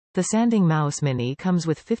The Sanding Mouse Mini comes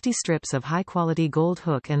with 50 strips of high-quality gold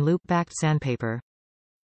hook and loop-backed sandpaper.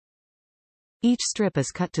 Each strip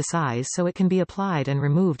is cut to size so it can be applied and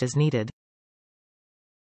removed as needed.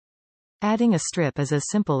 Adding a strip is as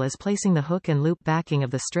simple as placing the hook and loop backing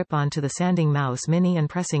of the strip onto the Sanding Mouse Mini and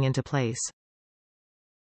pressing into place.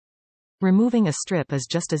 Removing a strip is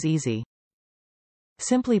just as easy.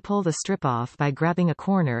 Simply pull the strip off by grabbing a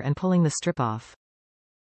corner and pulling the strip off.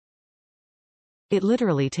 It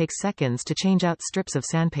literally takes seconds to change out strips of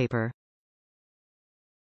sandpaper.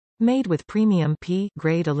 Made with premium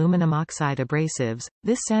P-grade aluminum oxide abrasives,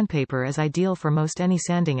 this sandpaper is ideal for most any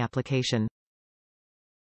sanding application.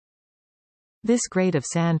 This grade of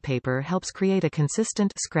sandpaper helps create a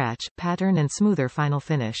consistent scratch pattern and smoother final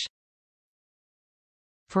finish.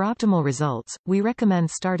 For optimal results, we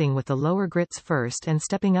recommend starting with the lower grits first and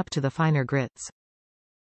stepping up to the finer grits.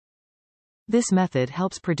 This method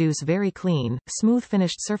helps produce very clean, smooth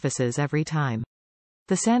finished surfaces every time.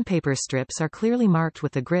 The sandpaper strips are clearly marked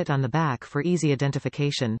with the grit on the back for easy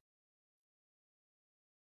identification.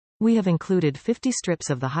 We have included 50 strips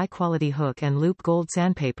of the high-quality hook and loop gold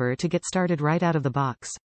sandpaper to get started right out of the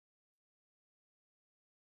box.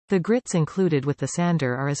 The grits included with the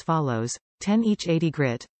sander are as follows: 10 each 80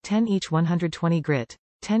 grit, 10 each 120 grit,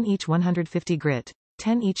 10 each 150 grit,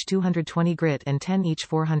 10 each 220 grit and 10 each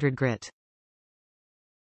 400 grit.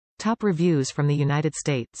 Top reviews from the United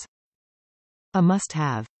States. A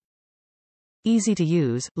must-have. Easy to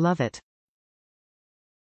use, love it.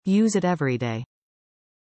 Use it every day.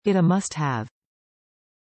 It a must-have.